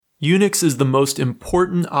Unix is the most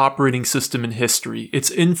important operating system in history.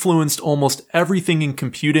 It's influenced almost everything in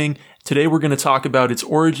computing. Today we're going to talk about its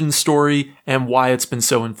origin story and why it's been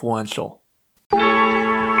so influential.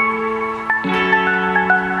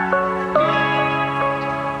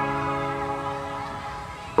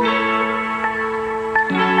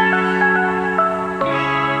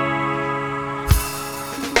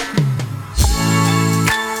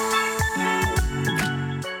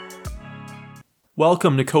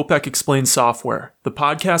 Welcome to Kopec Explains Software, the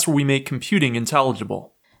podcast where we make computing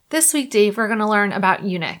intelligible. This week, Dave, we're going to learn about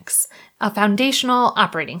Unix, a foundational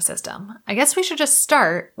operating system. I guess we should just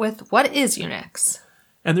start with what is Unix?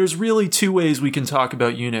 And there's really two ways we can talk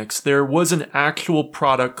about Unix. There was an actual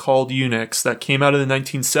product called Unix that came out of the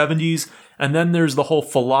 1970s, and then there's the whole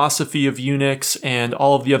philosophy of Unix and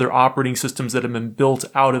all of the other operating systems that have been built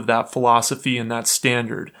out of that philosophy and that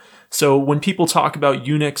standard. So when people talk about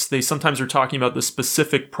Unix, they sometimes are talking about the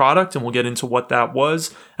specific product, and we'll get into what that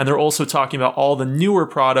was. And they're also talking about all the newer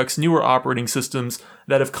products, newer operating systems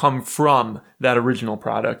that have come from that original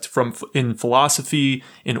product, in philosophy,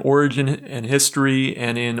 in origin and history,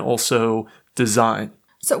 and in also design.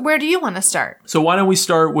 So where do you want to start? So why don't we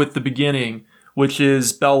start with the beginning, which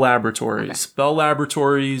is Bell Laboratories. Okay. Bell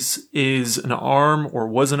Laboratories is an arm, or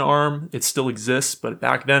was an arm. It still exists, but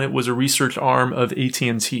back then it was a research arm of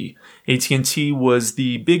AT&T. AT&T was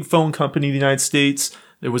the big phone company in the United States.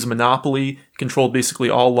 There was a monopoly, controlled basically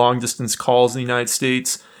all long-distance calls in the United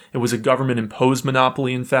States. It was a government-imposed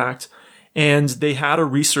monopoly, in fact. And they had a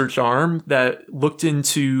research arm that looked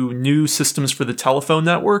into new systems for the telephone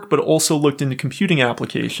network, but also looked into computing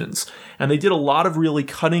applications. And they did a lot of really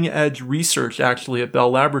cutting-edge research, actually, at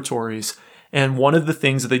Bell Laboratories. And one of the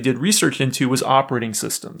things that they did research into was operating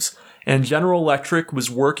systems. And General Electric was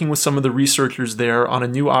working with some of the researchers there on a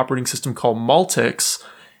new operating system called Multics.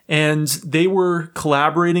 And they were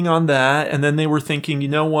collaborating on that. And then they were thinking, you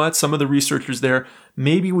know what, some of the researchers there,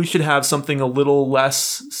 maybe we should have something a little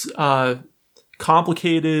less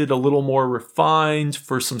complicated, a little more refined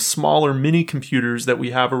for some smaller mini computers that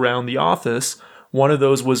we have around the office. One of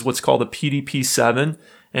those was what's called a PDP-7,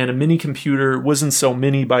 and a mini computer wasn't so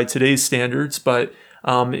mini by today's standards, but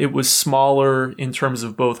it was smaller in terms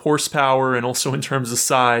of both horsepower and also in terms of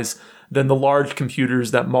size than the large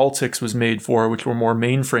computers that Multics was made for, which were more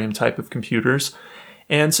mainframe type of computers.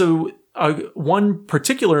 And so one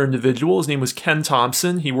particular individual, his name was Ken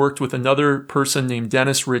Thompson. He worked with another person named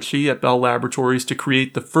Dennis Ritchie at Bell Laboratories to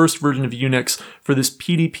create the first version of Unix for this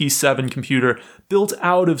PDP-7 computer, built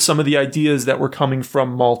out of some of the ideas that were coming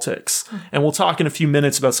from Multics. And we'll talk in a few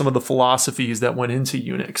minutes about some of the philosophies that went into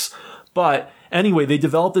Unix. But anyway, they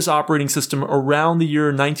developed this operating system around the year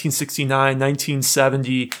 1969,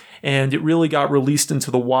 1970, and it really got released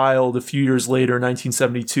into the wild a few years later,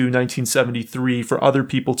 1972, 1973, for other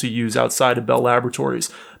people to use outside of Bell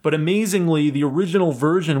Laboratories. But amazingly, the original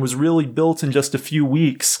version was really built in just a few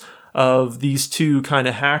weeks of these two kind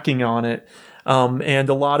of hacking on it. And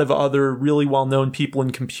a lot of other really well-known people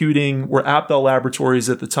in computing were at Bell Laboratories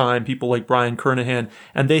at the time, people like Brian Kernighan,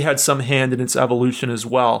 and they had some hand in its evolution as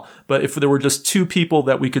well. But if there were just two people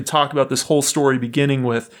that we could talk about this whole story beginning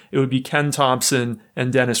with, it would be Ken Thompson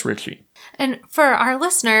and Dennis Ritchie. And for our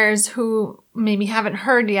listeners who maybe haven't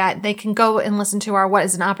heard yet, they can go and listen to our What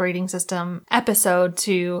is an Operating System episode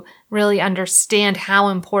to really understand how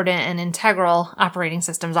important and integral operating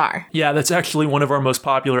systems are. Yeah, that's actually one of our most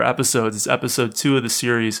popular episodes. It's episode 2 of the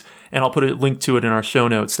series, and I'll put a link to it in our show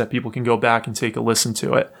notes that people can go back and take a listen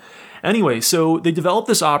to it. Anyway, so they developed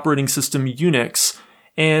this operating system, Unix.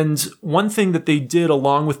 And one thing that they did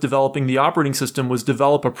along with developing the operating system was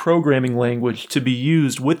develop a programming language to be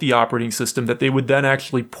used with the operating system that they would then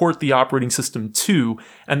actually port the operating system to,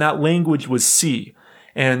 and that language was C.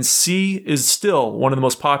 And C is still one of the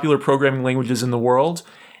most popular programming languages in the world,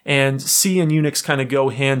 and C and Unix kind of go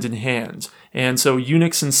hand in hand. And so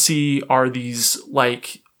Unix and C are these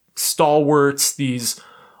like stalwarts, these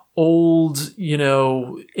old,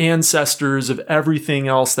 ancestors of everything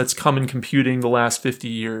else that's come in computing the last 50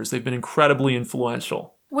 years. They've been incredibly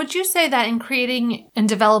influential. Would you say that in creating and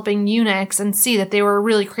developing Unix and C that they were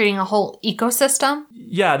really creating a whole ecosystem?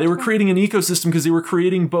 Yeah, they were creating an ecosystem because they were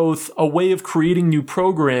creating both a way of creating new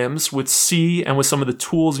programs with C and with some of the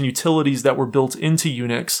tools and utilities that were built into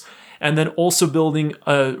Unix, and then also building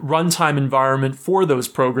a runtime environment for those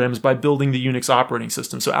programs by building the Unix operating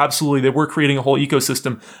system. So absolutely, they were creating a whole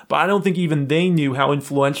ecosystem, but I don't think even they knew how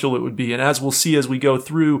influential it would be. And as we'll see as we go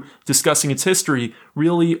through discussing its history,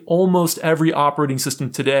 really almost every operating system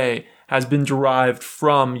today has been derived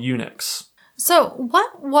from Unix. So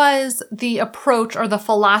what was the approach or the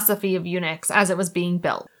philosophy of Unix as it was being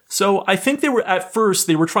built? So I think at first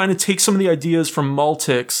they were trying to take some of the ideas from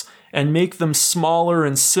Multics and make them smaller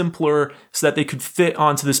and simpler so that they could fit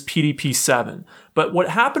onto this PDP-7. But what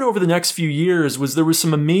happened over the next few years was there was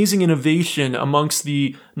some amazing innovation amongst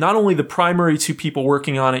not only the primary two people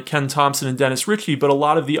working on it, Ken Thompson and Dennis Ritchie, but a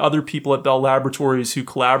lot of the other people at Bell Laboratories who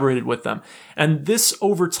collaborated with them. And this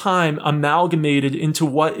over time amalgamated into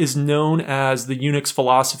what is known as the Unix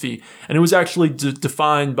philosophy. And it was actually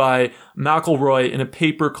defined by McElroy in a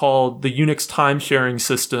paper called The Unix Time Sharing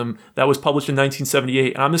System that was published in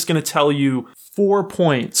 1978. And I'm just going to tell you 4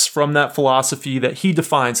 points from that philosophy that he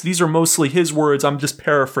defines. These are mostly his words. I'm just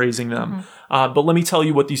paraphrasing them. But let me tell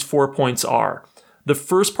you what these 4 points are. The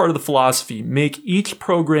first part of the philosophy, make each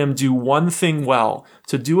program do one thing well.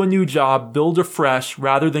 To do a new job, build afresh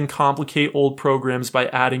rather than complicate old programs by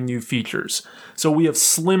adding new features. So we have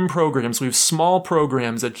slim programs. We have small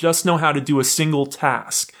programs that just know how to do a single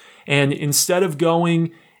task. And instead of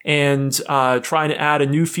going and trying to add a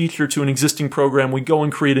new feature to an existing program, we go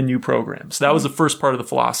and create a new program. So that was the first part of the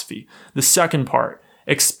philosophy. The second part,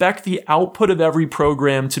 expect the output of every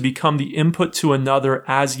program to become the input to another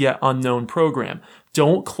as yet unknown program.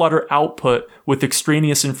 Don't clutter output with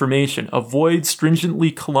extraneous information. Avoid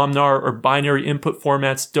stringently columnar or binary input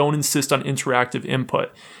formats. Don't insist on interactive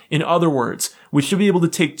input. In other words, we should be able to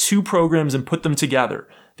take two programs and put them together.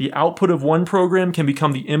 The output of one program can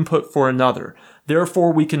become the input for another.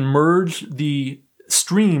 Therefore, we can merge the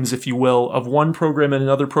streams, if you will, of one program and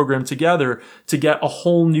another program together to get a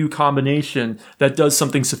whole new combination that does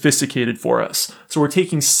something sophisticated for us. So we're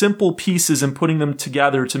taking simple pieces and putting them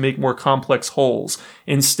together to make more complex wholes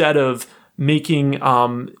instead of making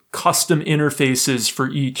custom interfaces for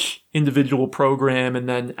each individual program and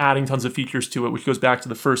then adding tons of features to it, which goes back to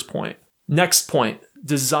the first point. Next point.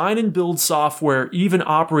 Design and build software, even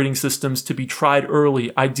operating systems, to be tried early,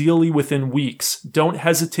 ideally within weeks. Don't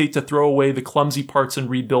hesitate to throw away the clumsy parts and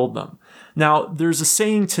rebuild them. Now, there's a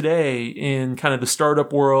saying today in kind of the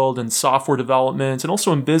startup world and software development and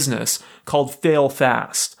also in business called fail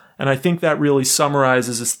fast. And I think that really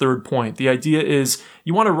summarizes this third point. The idea is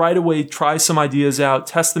you want to right away try some ideas out,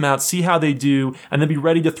 test them out, see how they do, and then be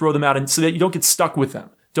ready to throw them out and so that you don't get stuck with them.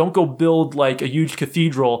 Don't go build like a huge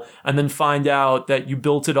cathedral and then find out that you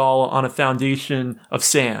built it all on a foundation of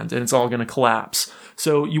sand and it's all going to collapse.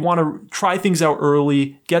 So you want to try things out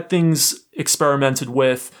early, get things experimented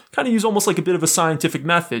with, kind of use almost like a bit of a scientific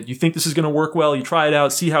method. You think this is going to work well, you try it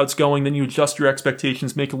out, see how it's going, then you adjust your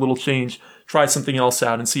expectations, make a little change, try something else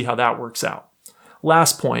out and see how that works out.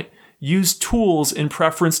 Last point. Use tools in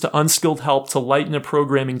preference to unskilled help to lighten a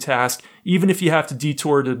programming task, even if you have to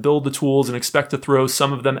detour to build the tools and expect to throw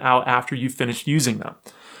some of them out after you've finished using them.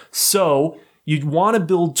 So you'd want to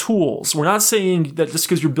build tools. We're not saying that just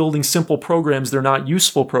because you're building simple programs, they're not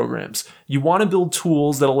useful programs. You want to build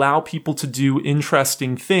tools that allow people to do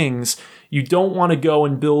interesting things. You don't want to go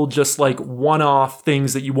and build just like one-off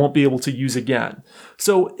things that you won't be able to use again.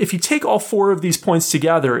 So if you take all four of these points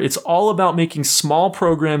together, it's all about making small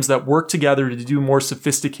programs that work together to do more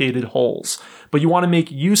sophisticated wholes. But you want to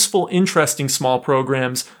make useful, interesting small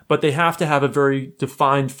programs, but they have to have a very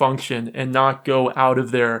defined function and not go out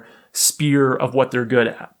of their sphere of what they're good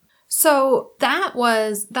at. So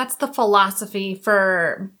that's the philosophy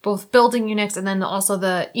for both building Unix and then also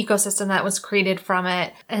the ecosystem that was created from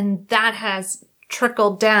it. And that has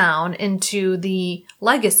trickled down into the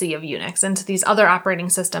legacy of Unix, into these other operating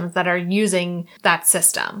systems that are using that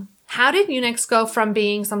system. How did Unix go from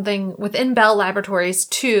being something within Bell Laboratories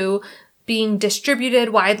to being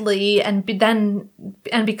distributed widely and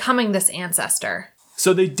becoming this ancestor?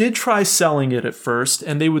 So they did try selling it at first,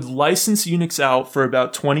 and they would license Unix out for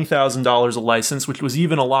about $20,000 a license, which was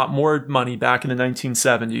even a lot more money back in the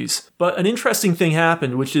 1970s. But an interesting thing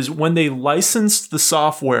happened, which is when they licensed the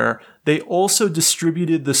software, they also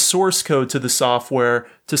distributed the source code to the software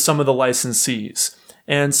to some of the licensees.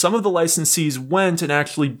 And some of the licensees went and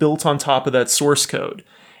actually built on top of that source code.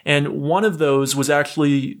 And one of those was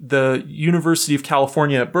actually the University of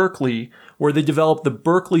California at Berkeley, where they developed the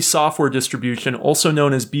Berkeley software distribution, also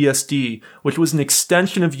known as BSD, which was an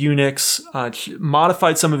extension of Unix,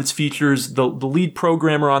 modified some of its features. The lead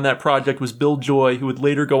programmer on that project was Bill Joy, who would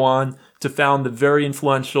later go on to found the very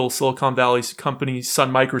influential Silicon Valley company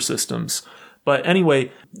Sun Microsystems. But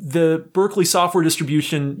anyway, the Berkeley software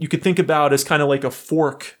distribution, you could think about as kind of like a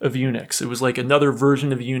fork of Unix. It was like another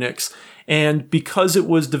version of Unix. And because it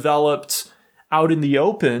was developed out in the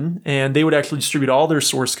open, and they would actually distribute all their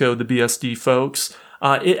source code, the BSD folks,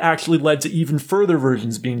 it actually led to even further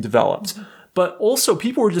versions being developed. But also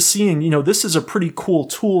people were just seeing, this is a pretty cool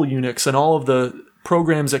tool, Unix, and all of the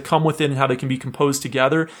programs that come with it and how they can be composed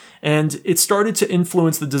together. And it started to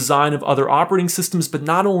influence the design of other operating systems. But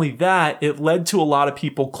not only that, it led to a lot of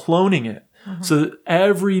people cloning it. So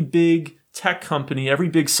every big tech company, every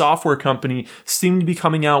big software company seemed to be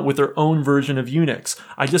coming out with their own version of Unix.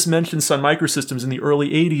 I just mentioned Sun Microsystems. In the early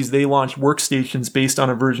 80s, they launched workstations based on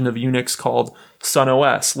a version of Unix called Sun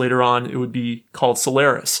OS. Later on, it would be called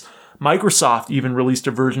Solaris. Microsoft even released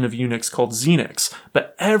a version of Unix called Xenix.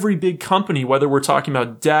 But every big company, whether we're talking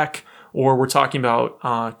about DEC, or we're talking about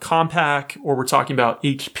Compaq, or we're talking about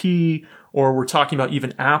HP, or we're talking about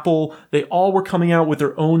even Apple, they all were coming out with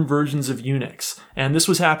their own versions of Unix. And this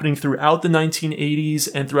was happening throughout the 1980s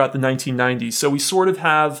and throughout the 1990s. So we sort of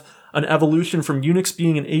have an evolution from Unix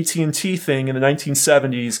being an AT&T thing in the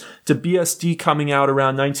 1970s to BSD coming out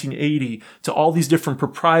around 1980 to all these different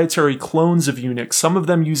proprietary clones of Unix, some of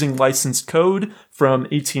them using licensed code from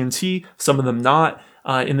AT&T, some of them not,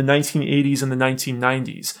 in the 1980s and the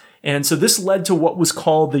 1990s. And so this led to what was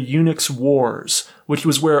called the Unix Wars, which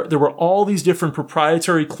was where there were all these different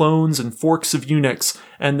proprietary clones and forks of Unix,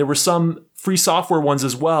 and there were some free software ones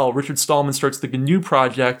as well. Richard Stallman starts the GNU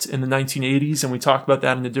project in the 1980s, and we talked about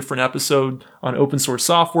that in a different episode on open source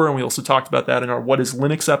software, and we also talked about that in our What is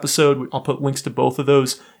Linux episode. I'll put links to both of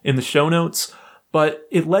those in the show notes. But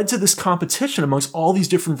it led to this competition amongst all these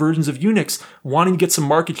different versions of Unix wanting to get some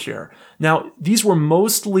market share. Now, these were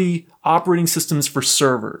mostly operating systems for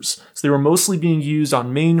servers. So they were mostly being used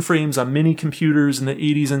on mainframes, on mini computers in the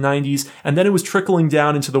 80s and 90s. And then it was trickling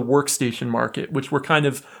down into the workstation market, which were kind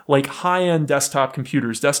of like high-end desktop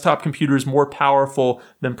computers. Desktop computers more powerful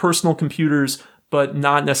than personal computers, but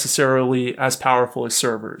not necessarily as powerful as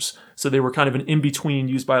servers. So they were kind of an in-between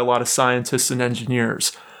used by a lot of scientists and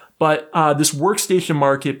engineers. But this workstation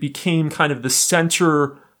market became kind of the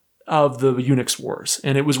center of the Unix wars.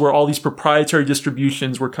 And it was where all these proprietary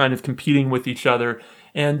distributions were kind of competing with each other.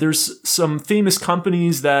 And there's some famous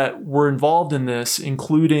companies that were involved in this,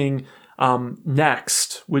 including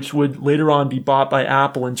Next, which would later on be bought by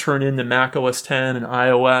Apple and turn into Mac OS X and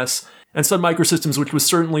iOS. And Sun Microsystems, which was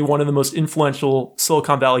certainly one of the most influential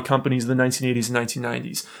Silicon Valley companies in the 1980s and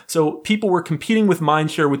 1990s. So people were competing with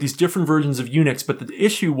mindshare with these different versions of Unix, but the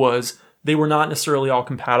issue was they were not necessarily all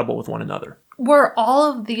compatible with one another. Were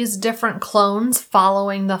all of these different clones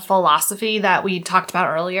following the philosophy that we talked about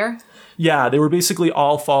earlier? Yeah, they were basically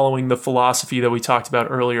all following the philosophy that we talked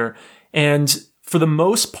about earlier. And for the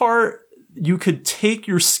most part, you could take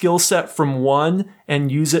your skill set from one and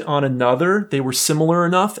use it on another. They were similar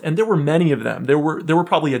enough, and there were many of them. There were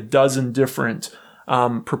probably a dozen different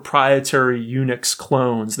proprietary Unix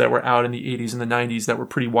clones that were out in the 80s and the 90s that were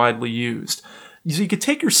pretty widely used. So you could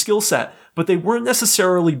take your skill set, but they weren't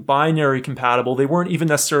necessarily binary compatible. They weren't even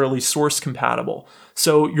necessarily source compatible.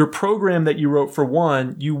 So your program that you wrote for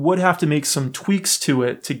one, you would have to make some tweaks to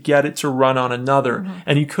it to get it to run on another. Mm-hmm.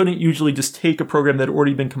 And you couldn't usually just take a program that had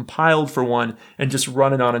already been compiled for one and just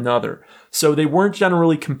run it on another. So they weren't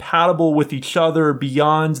generally compatible with each other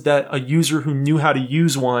beyond that a user who knew how to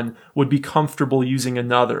use one would be comfortable using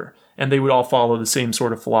another. And they would all follow the same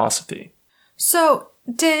sort of philosophy. So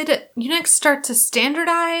did Unix start to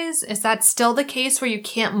standardize? Is that still the case where you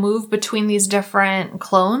can't move between these different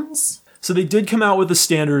clones? So they did come out with a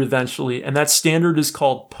standard eventually, and that standard is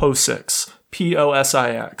called POSIX,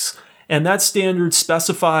 P-O-S-I-X. And that standard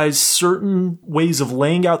specifies certain ways of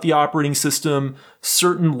laying out the operating system,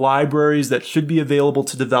 certain libraries that should be available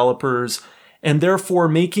to developers, and therefore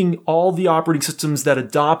making all the operating systems that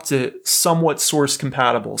adopt it somewhat source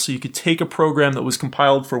compatible. So you could take a program that was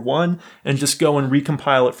compiled for one and just go and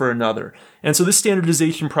recompile it for another. And so this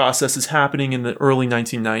standardization process is happening in the early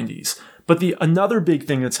 1990s. But another big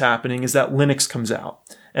thing that's happening is that Linux comes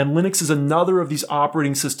out. And Linux is another of these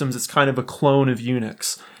operating systems that's kind of a clone of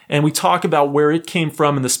Unix. And we talk about where it came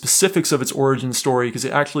from and the specifics of its origin story, because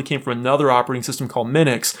it actually came from another operating system called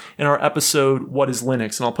Minix in our episode, What is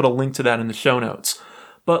Linux? And I'll put a link to that in the show notes.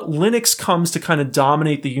 But Linux comes to kind of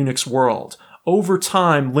dominate the Unix world. Over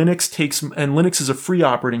time, Linux is a free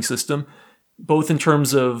operating system, both in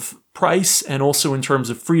terms of price and also in terms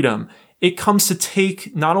of freedom. It comes to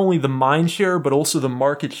take not only the mind share, but also the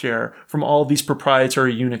market share from all of these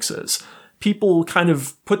proprietary Unixes. People kind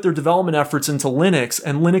of put their development efforts into Linux,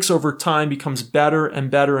 and Linux over time becomes better and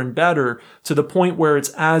better and better to the point where it's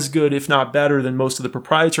as good, if not better, than most of the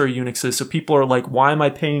proprietary Unixes. So people are like, why am I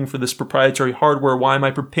paying for this proprietary hardware? Why am I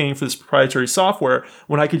paying for this proprietary software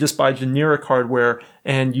when I could just buy generic hardware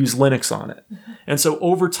and use Linux on it? Mm-hmm. And so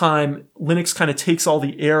over time, Linux kind of takes all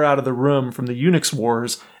the air out of the room from the Unix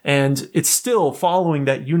wars, and it's still following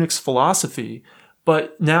that Unix philosophy,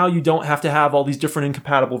 But now you don't have to have all these different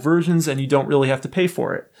incompatible versions, and you don't really have to pay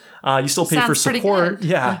for it. You still pay for support.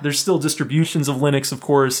 Yeah, there's still distributions of Linux, of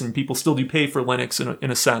course, and people still do pay for Linux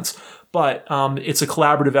in a sense. But it's a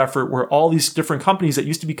collaborative effort where all these different companies that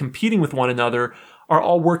used to be competing with one another are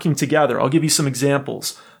all working together. I'll give you some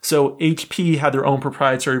examples. So HP had their own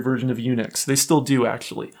proprietary version of Unix. They still do,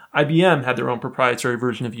 actually. IBM had their own proprietary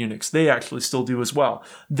version of Unix. They actually still do as well.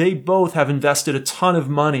 They both have invested a ton of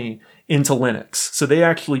money into Linux. So they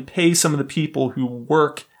actually pay some of the people who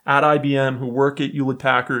work at IBM, who work at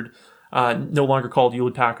Hewlett-Packard, no longer called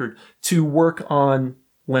Hewlett-Packard, to work on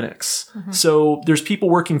Linux. So there's people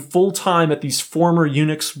working full-time at these former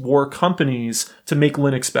Unix war companies to make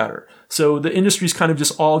Linux better. So the industry's kind of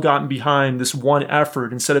just all gotten behind this one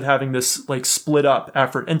effort instead of having this like split up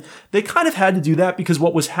effort. And they kind of had to do that because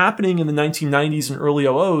what was happening in the 1990s and early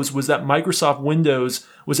 00s was that Microsoft Windows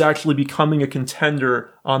was actually becoming a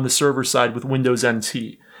contender on the server side with Windows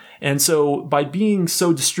NT. And so by being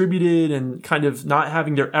so distributed and kind of not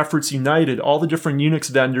having their efforts united, all the different Unix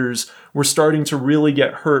vendors were starting to really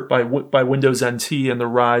get hurt by Windows NT and the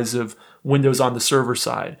rise of Windows on the server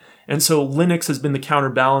side. And so Linux has been the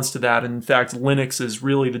counterbalance to that. And in fact, Linux is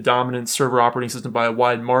really the dominant server operating system by a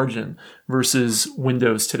wide margin versus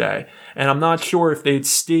Windows today. And I'm not sure if they'd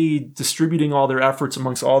stayed distributing all their efforts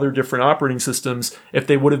amongst all their different operating systems, if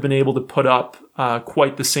they would have been able to put up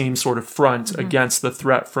quite the same sort of front against the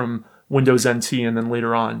threat from Windows NT and then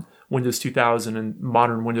later on Windows 2000 and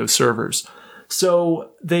modern Windows servers.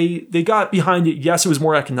 So they got behind it. Yes, it was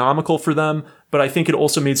more economical for them, but I think it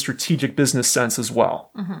also made strategic business sense as well.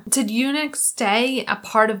 Did Unix stay a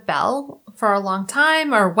part of Bell for a long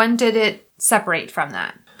time, or when did it separate from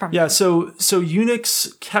that? So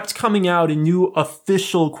Unix kept coming out in new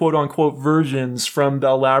official quote-unquote versions from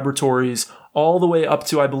Bell Laboratories all the way up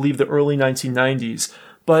to, I believe, the early 1990s.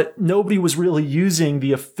 But nobody was really using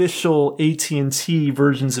the official AT&T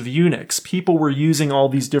versions of Unix. People were using all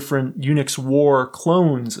these different Unix war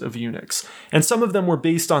clones of Unix. And some of them were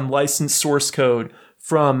based on licensed source code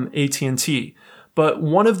from AT&T. But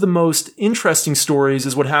one of the most interesting stories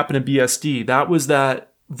is what happened at BSD. That was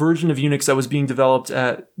that version of Unix that was being developed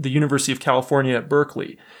at the University of California at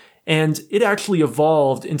Berkeley. And it actually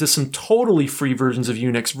evolved into some totally free versions of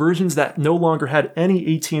Unix, versions that no longer had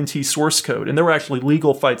any AT&T source code. And there were actually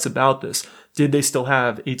legal fights about this. Did they still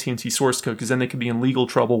have AT&T source code? Because then they could be in legal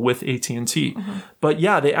trouble with AT&T. But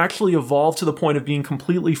yeah, they actually evolved to the point of being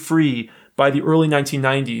completely free by the early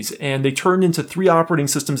 1990s. And they turned into 3 operating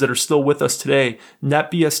systems that are still with us today: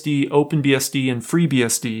 NetBSD, OpenBSD, and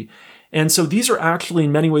FreeBSD. And so these are actually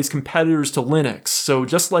in many ways competitors to Linux. So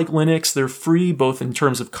just like Linux, they're free both in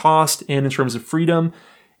terms of cost and in terms of freedom.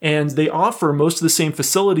 And they offer most of the same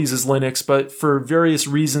facilities as Linux, but for various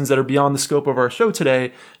reasons that are beyond the scope of our show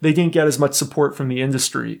today, they didn't get as much support from the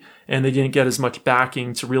industry, and they didn't get as much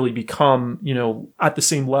backing to really become, at the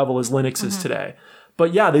same level as Linux is today.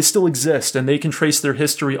 But yeah, they still exist, and they can trace their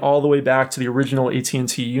history all the way back to the original AT&T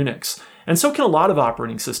Unix. And so can a lot of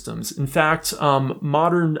operating systems. In fact,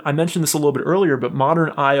 I mentioned this a little bit earlier, but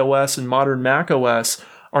modern iOS and modern macOS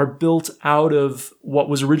are built out of what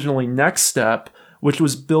was originally NextStep, which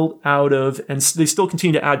was built out of, and they still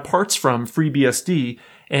continue to add parts from, FreeBSD.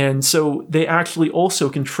 And so they actually also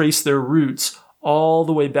can trace their roots all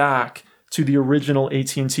the way back to the original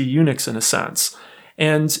AT&T Unix in a sense.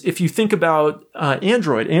 And if you think about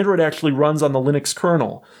Android actually runs on the Linux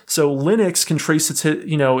kernel. So Linux can trace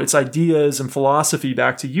its ideas and philosophy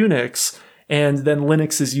back to Unix, and then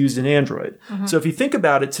Linux is used in Android. So if you think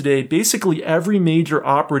about it today, basically every major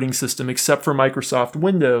operating system except for Microsoft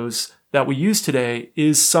Windows that we use today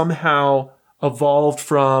is somehow evolved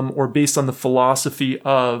from or based on the philosophy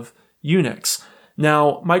of Unix.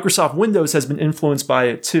 Now, Microsoft Windows has been influenced by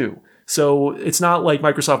it too. So it's not like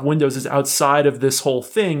Microsoft Windows is outside of this whole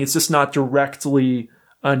thing. It's just not directly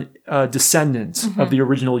a descendant of the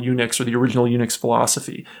original Unix or the original Unix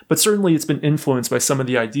philosophy. But certainly it's been influenced by some of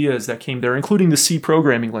the ideas that came there, including the C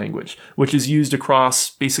programming language, which is used across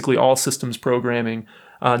basically all systems programming,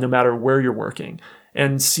 no matter where you're working.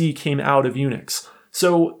 And C came out of Unix.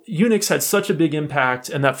 So Unix had such a big impact,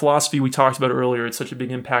 and that philosophy we talked about earlier, it's such a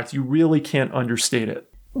big impact, you really can't understate it.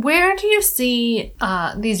 Where do you see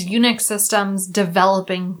these Unix systems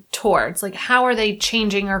developing towards? Like, how are they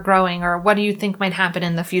changing or growing, or what do you think might happen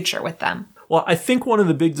in the future with them? Well, I think one of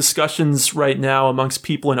the big discussions right now amongst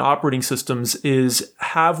people in operating systems is,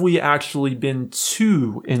 have we actually been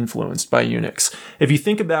too influenced by Unix? If you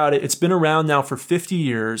think about it, it's been around now for 50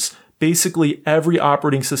 years. Basically, every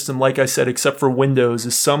operating system, like I said, except for Windows,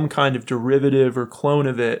 is some kind of derivative or clone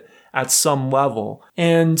of it at some level.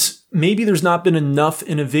 And maybe there's not been enough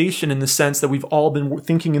innovation in the sense that we've all been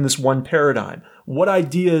thinking in this one paradigm. What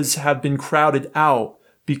ideas have been crowded out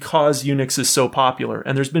because Unix is so popular?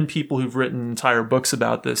 And there's been people who've written entire books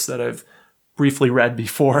about this that I've briefly read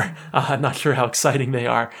before. I'm not sure how exciting they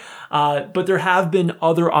are. But there have been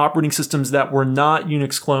other operating systems that were not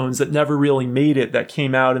Unix clones that never really made it, that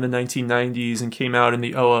came out in the 1990s and came out in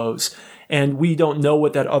the 00s. And we don't know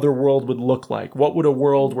what that other world would look like. What would a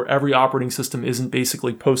world where every operating system isn't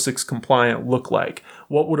basically POSIX compliant look like?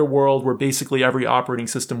 What would a world where basically every operating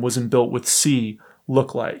system wasn't built with C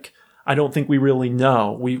look like? I don't think we really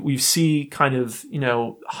know. We see kind of,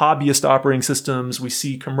 hobbyist operating systems. We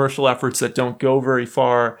see commercial efforts that don't go very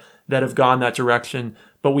far that have gone that direction,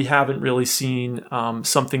 but we haven't really seen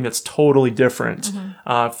something that's totally different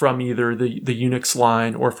from either the Unix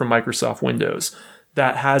line or from Microsoft Windows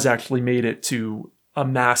that has actually made it to a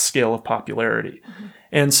mass scale of popularity.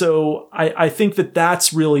 And so I think that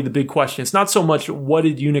that's really the big question. It's not so much what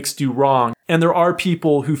did Unix do wrong? And there are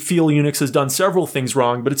people who feel Unix has done several things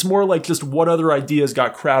wrong, but it's more like just what other ideas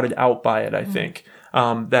got crowded out by it, I think,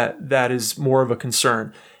 that is more of a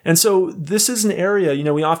concern. And so this is an area,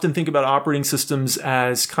 we often think about operating systems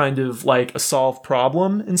as kind of like a solved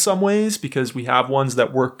problem in some ways because we have ones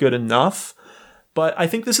that work good enough. But I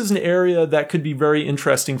think this is an area that could be very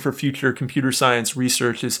interesting for future computer science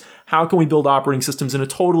research is how can we build operating systems in a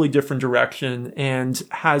totally different direction? And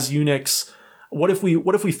has Unix, what if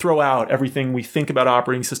we throw out everything we think about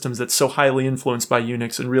operating systems that's so highly influenced by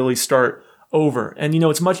Unix and really start over? And,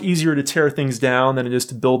 it's much easier to tear things down than it is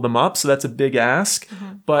to build them up. So that's a big ask.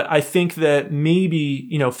 But I think that maybe,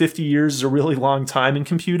 50 years is a really long time in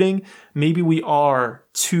computing. Maybe we are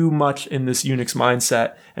too much in this Unix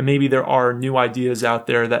mindset. And maybe there are new ideas out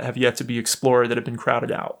there that have yet to be explored that have been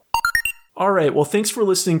crowded out. All right. Well, thanks for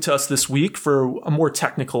listening to us this week for a more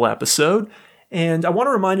technical episode. And I want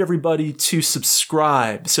to remind everybody to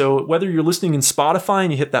subscribe. So whether you're listening in Spotify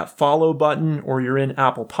and you hit that follow button, or you're in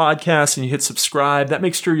Apple Podcasts and you hit subscribe, that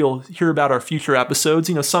makes sure you'll hear about our future episodes.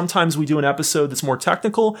 Sometimes we do an episode that's more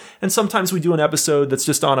technical, and sometimes we do an episode that's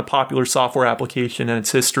just on a popular software application and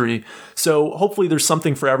its history. So hopefully there's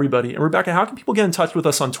something for everybody. And Rebecca, how can people get in touch with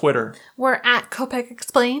us on Twitter? We're at Kopec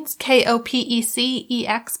Explains,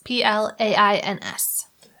 KOPECEXPLAINS.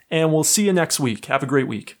 And we'll see you next week. Have a great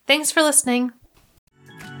week. Thanks for listening.